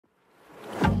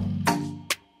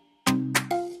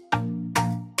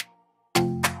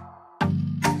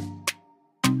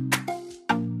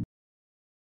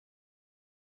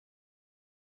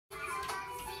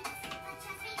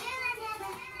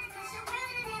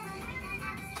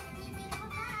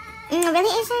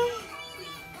Really, Asian?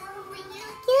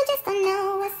 You just don't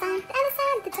know what's on the other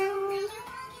side of the door.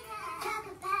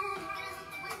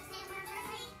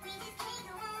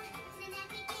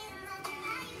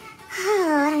 Oh,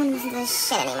 I don't want to listen to this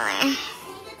shit anymore.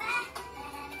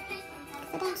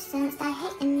 Cause I don't just start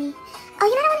hating me. Oh,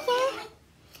 you know what I want to hear?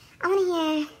 I want to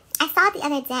hear. I saw it the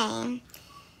other day.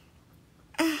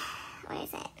 Where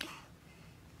is it?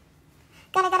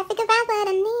 Gotta figure out what I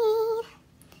need.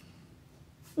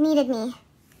 Needed me.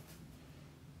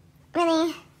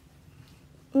 Really?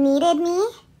 Needed me?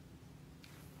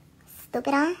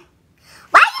 Stupid, huh?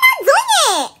 Why are you not doing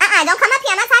it? Don't come up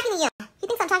here. I'm not talking to you. He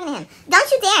thinks I'm talking to him. Don't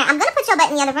you dare. I'm gonna put your butt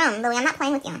in the other room, Louie. I'm not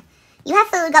playing with you. You have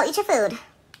food. Go eat your food.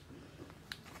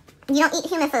 You don't eat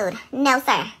human food. No,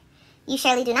 sir. You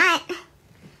surely do not.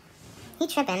 You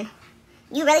tripping.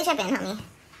 You really tripping, homie.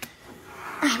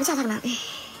 Alright, what y'all talking about?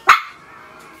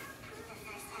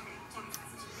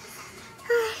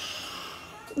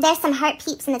 There's some hurt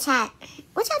peeps in the chat.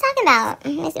 What y'all talking about?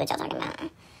 Let me see what y'all talking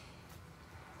about.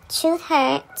 Truth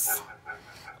hurts.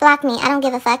 Block me. I don't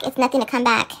give a fuck. It's nothing to come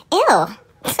back. Ew.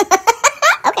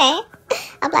 Okay.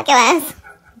 I'll block your ass.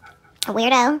 A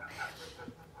weirdo.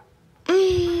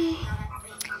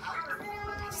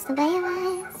 Just obey your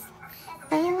eyes.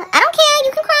 Obey your eyes. I don't care.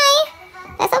 You can cry.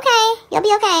 That's okay. You'll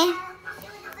be okay.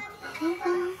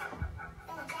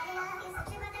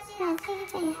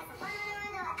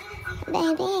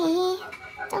 Baby,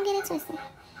 don't get it twisted.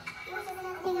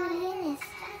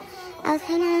 I was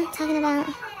kind of talking about...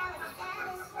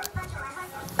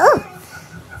 Ooh!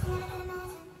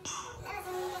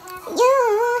 You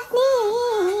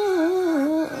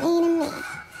need me.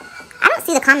 I don't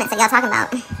see the comments that y'all talking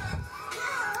about.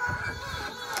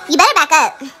 You better back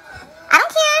up. I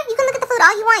don't care. You can look at the food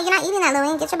all you want. You're not eating that,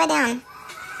 Louie. Get your butt down.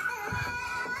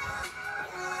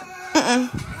 I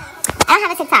don't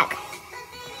have a TikTok.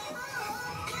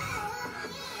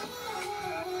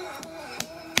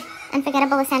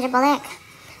 Unforgettable with Sandra Bullock.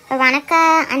 Veronica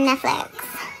on Netflix.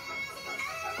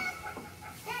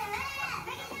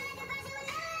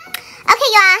 Okay,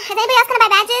 y'all. Is anybody else gonna buy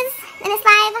badges in this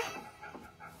live?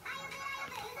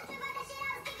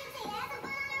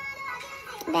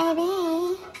 Baby.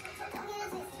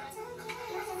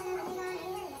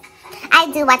 I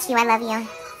do watch you. I love you.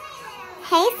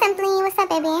 Hey, Simply. What's up,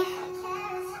 baby?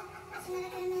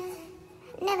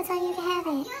 Never told you could have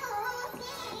it.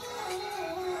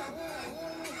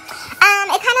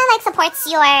 It kind of like supports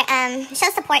your,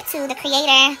 shows support to the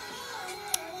creator.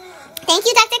 Thank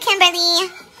you, Dr.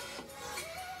 Kimberly.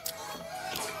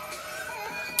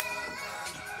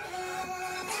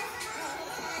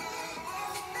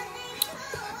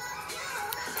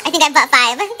 I think I bought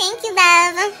 5. Thank you,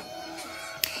 love.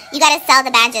 You gotta sell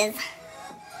the badges.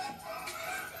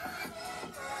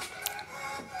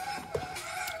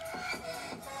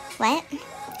 What?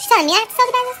 She's telling me I have to sell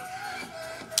the badges?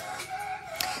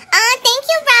 Thank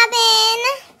you, Robin.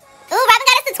 Ooh, Robin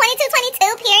got us to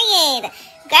 2222, period.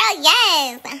 Girl,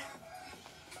 yes.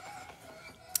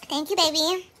 Thank you, baby.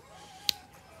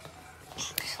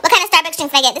 What kind of Starbucks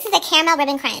drink did I get? This is a caramel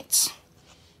ribbon crunch.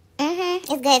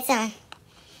 It's good, too.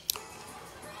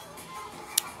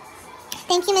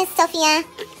 Thank you, Miss Sophia.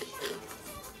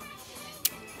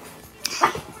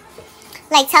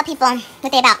 Like, tell people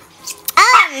what they about.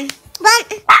 Well,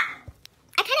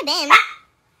 I kind of been.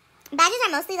 Badges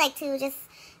are mostly like to just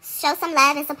show some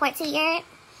love and support to the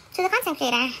content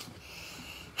creator.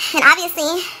 And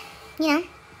obviously, you know,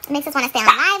 it makes us want to stay on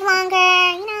live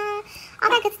longer, you know, all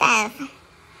that good stuff.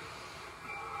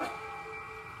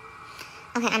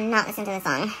 Okay, I'm not listening to this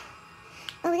song.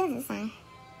 Oh, we're gonna do this song.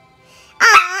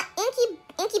 Aw,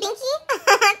 Inky Binky.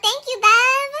 Thank you,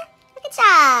 Bev. Look at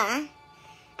y'all.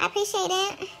 I appreciate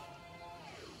it.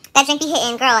 That drink be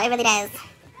hitting, girl. It really does.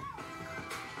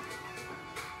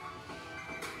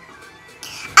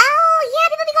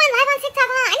 TikTok,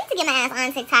 huh? I need to get my ass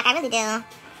on TikTok. I really do.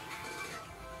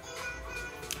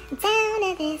 Down to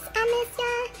this, I miss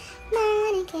your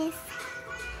morning kiss.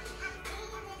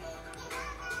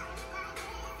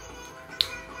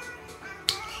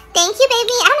 Thank you,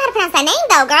 baby. I don't know how to pronounce that name,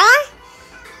 though, girl.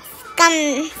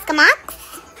 Skamox?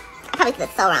 I probably said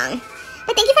it so wrong.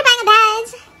 But thank you for buying a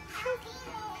badge.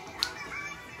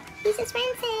 He's just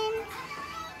rinsing.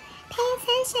 Pay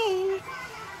attention.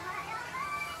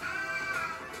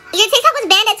 Your TikTok was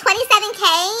banned at 27K?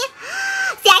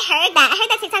 See, I heard that. I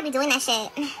heard that TikTok be doing that shit.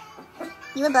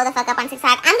 You would blow the fuck up on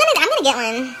TikTok. I'm gonna get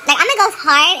one. Like, I'm gonna go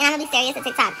hard and I'm gonna be serious at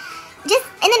TikTok. Just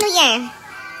in the new year.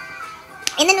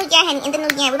 In the new year, honey. In the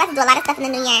new year. We're about to do a lot of stuff in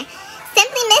the new year.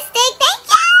 Simply Mystic, thank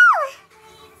you!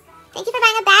 Thank you for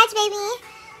buying a badge, baby.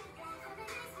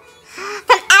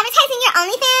 From advertising your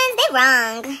OnlyFans? They They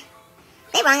wrong.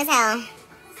 They wrong as hell.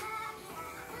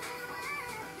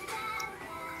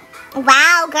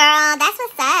 Wow, girl. That's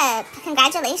what's up.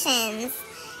 Congratulations.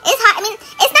 It's hard. I mean,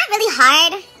 it's not really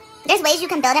hard. There's ways you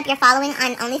can build up your following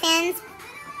on OnlyFans.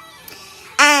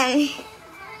 I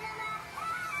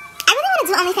really want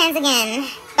to do OnlyFans again.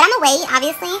 But I'm going to wait,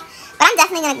 obviously. But I'm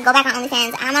definitely going to go back on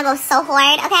OnlyFans. I'm going to go so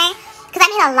hard, okay? Because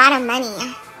I made a lot of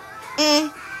money.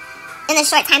 In the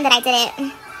short time that I did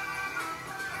it.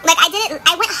 Like,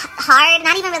 I went hard.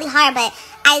 Not even really hard, but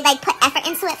I, like, put effort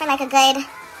into it for, like, a good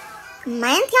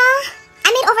month, y'all.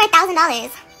 I made over $1,000.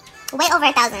 Way over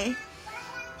 1,000.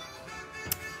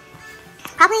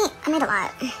 Probably, I made a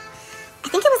lot. I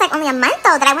think it was like only a month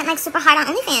though that I went like super hard on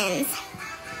OnlyFans.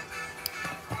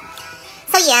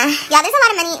 So yeah, y'all, there's a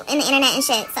lot of money in the internet and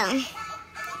shit, so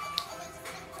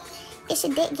it's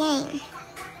your dick game.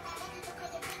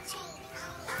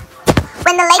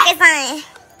 When the Lakers on.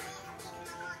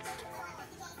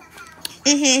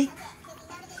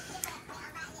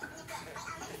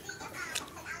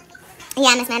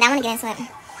 Yeah, Miss Amanda, I want to get into it.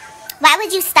 Why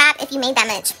would you stop if you made that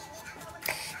much?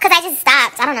 Because I just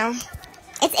stopped. I don't know.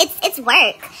 It's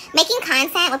work. Making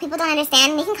content, what people don't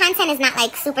understand, making content is not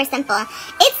like super simple.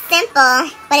 It's simple,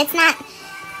 but it's not,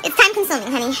 it's time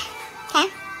consuming, honey. Okay?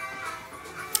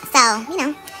 So, you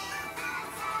know.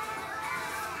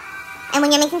 And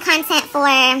when you're making content for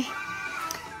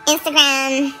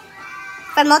Instagram,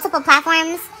 for multiple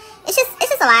platforms, it's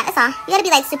just a lot, that's all. You gotta be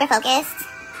like super focused.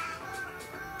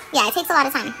 Yeah, it takes a lot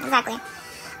of time, exactly.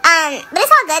 But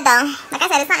it's all good though. Like I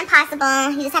said, it's not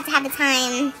impossible. You just have to have the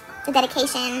time, the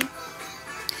dedication.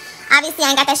 Obviously, I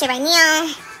ain't got that shit right now.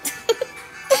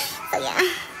 So yeah.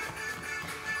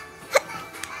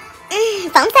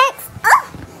 Phone sex? Oh,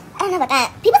 I don't know about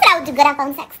that. People said I would do good at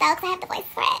phone sex though, because I have the voice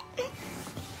for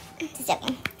it. Just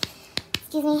joking.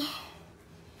 Excuse me.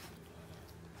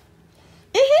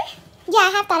 Yeah,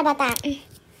 I have thought about that.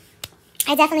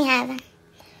 I definitely have.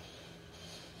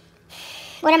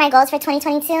 What are my goals for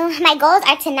 2022? My goals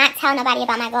are to not tell nobody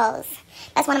about my goals.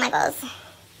 That's one of my goals.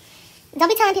 Don't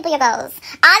be telling people your goals.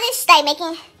 All this like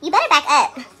making, you better back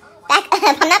up. Back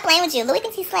up. I'm not playing with you. Louis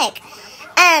thinks he's slick.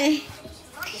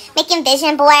 Making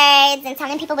vision boards and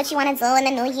telling people what you want to do in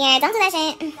the new year. Don't do that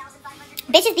shit.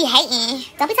 Bitches be hating.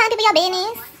 Don't be telling people your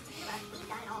business.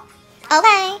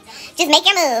 Okay. Just make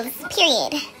your moves.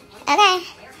 Period. Okay.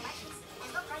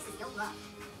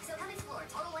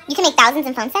 You can make thousands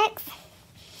in phone sex.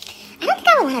 I don't think I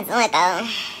would want to do it though.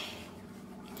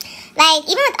 Like,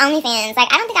 even with OnlyFans,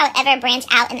 like, I don't think I would ever branch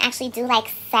out and actually do, like,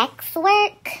 sex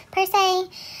work, per se.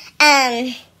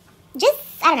 Just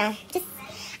other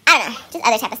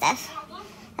type of stuff.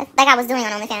 Like I was doing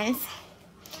on OnlyFans.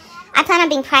 I plan on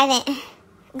being private. Girl,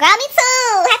 me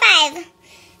too! High five!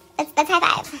 Let's high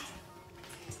five.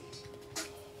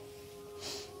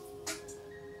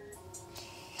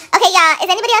 Okay, y'all, is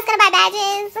anybody else gonna buy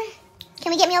badges?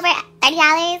 Can we get me over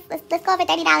 $30? Let's go over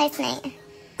 $30 tonight.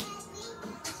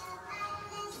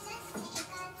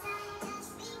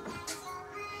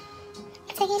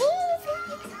 Take it easy.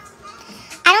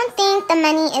 I don't think the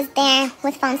money is there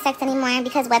with phone sex anymore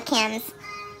because webcams.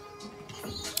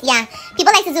 Yeah,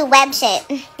 people like to do web shit.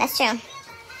 That's true.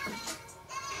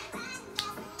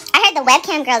 I heard the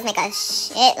webcam girls make a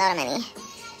shitload of money.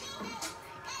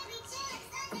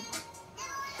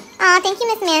 Oh, thank you,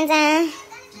 Miss Amanda.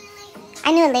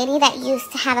 I knew a lady that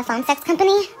used to have a phone sex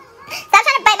company. Stop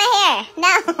trying to bite my hair. No.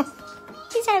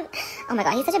 He's trying to... Oh my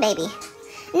god, he's such a baby.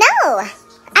 No. I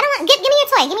don't want... Give me your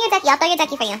toy. Give me your ducky. I'll throw your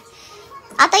ducky for you.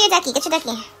 I'll throw your ducky. Get your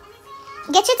ducky.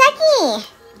 Get your ducky.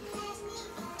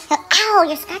 Ow,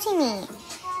 you're scratching me.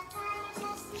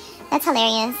 That's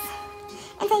hilarious.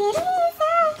 And take it easy.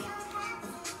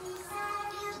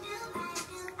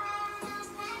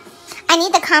 I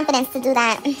need the confidence to do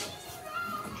that.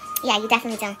 Yeah, you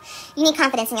definitely do. You need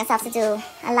confidence in yourself to do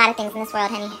a lot of things in this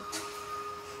world, honey.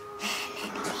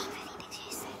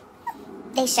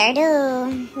 They sure do.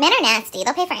 Men are nasty.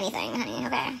 They'll pay for anything, honey.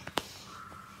 Okay.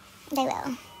 They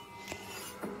will.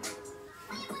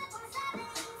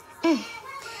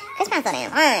 Chris Brown's so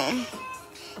damn fine.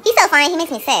 He's so fine, he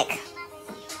makes me sick.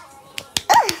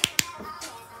 Ugh.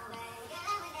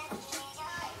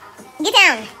 Get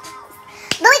down.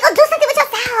 Louis, go do something with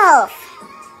yourself.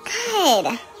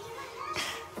 God.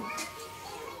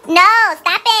 No,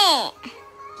 stop it.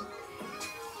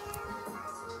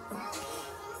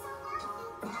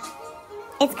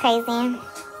 It's crazy.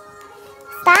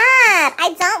 Stop.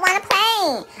 I don't want to play.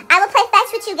 I will play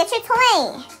fetch with you. Get your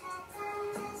toy.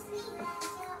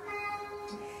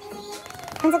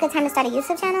 When's a good time to start a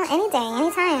YouTube channel? Any day,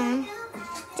 anytime.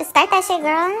 Just start that shit,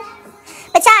 girl.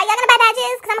 But But y'all gonna buy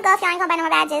badges? Because I'm gonna go if y'all ain't gonna buy no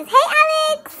more badges. Hey,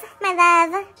 Alex, my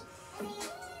love.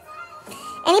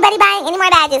 Anybody buying any more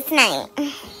badges tonight?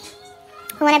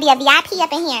 We want to be a VIP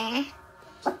up in here.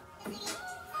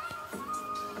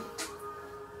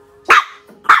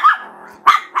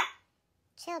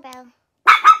 Chill, bro.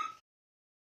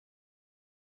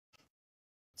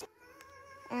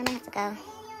 I'm gonna have to go.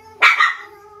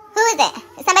 Who is it?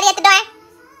 Is somebody at the door?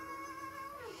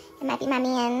 It might be my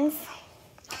mans.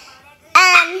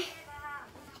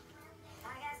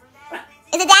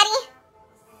 Is it Daddy?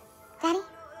 Daddy?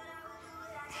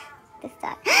 This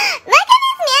dog. Look at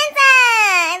this Manza!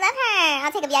 I love her.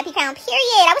 I'll take a VIP crown,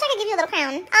 period. I wish I could give you a little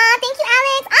crown. Aw, thank you,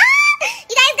 Alex. Ah,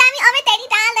 you guys got me over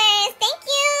 $30. Thank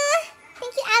you.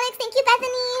 Thank you, Alex. Thank you,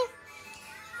 Bethany.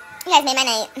 You guys made my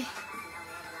night.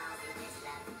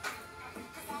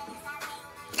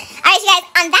 Alright, you guys,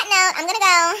 on that note, I'm gonna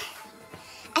go.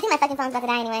 I think my fucking phone's about to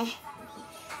die anyway.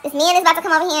 This man is about to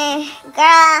come over here.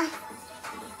 Girl.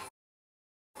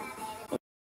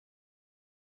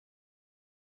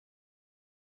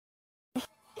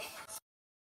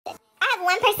 I have 1%.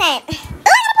 Ooh, I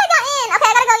gotta plug y'all in. Okay,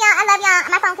 I gotta go, y'all. I love y'all.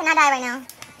 My phone cannot die right now.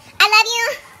 I love you.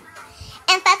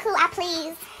 And fuck who I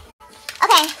please.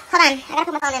 Okay, hold on. I gotta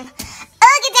put my phone in.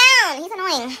 Oh, get down. He's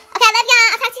annoying. Okay, I love y'all.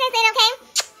 I'll talk to you guys later, okay?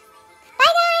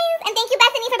 Bye, guys. And thank you,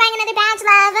 Bethany, for buying another badge,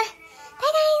 love. Bye,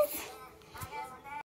 guys.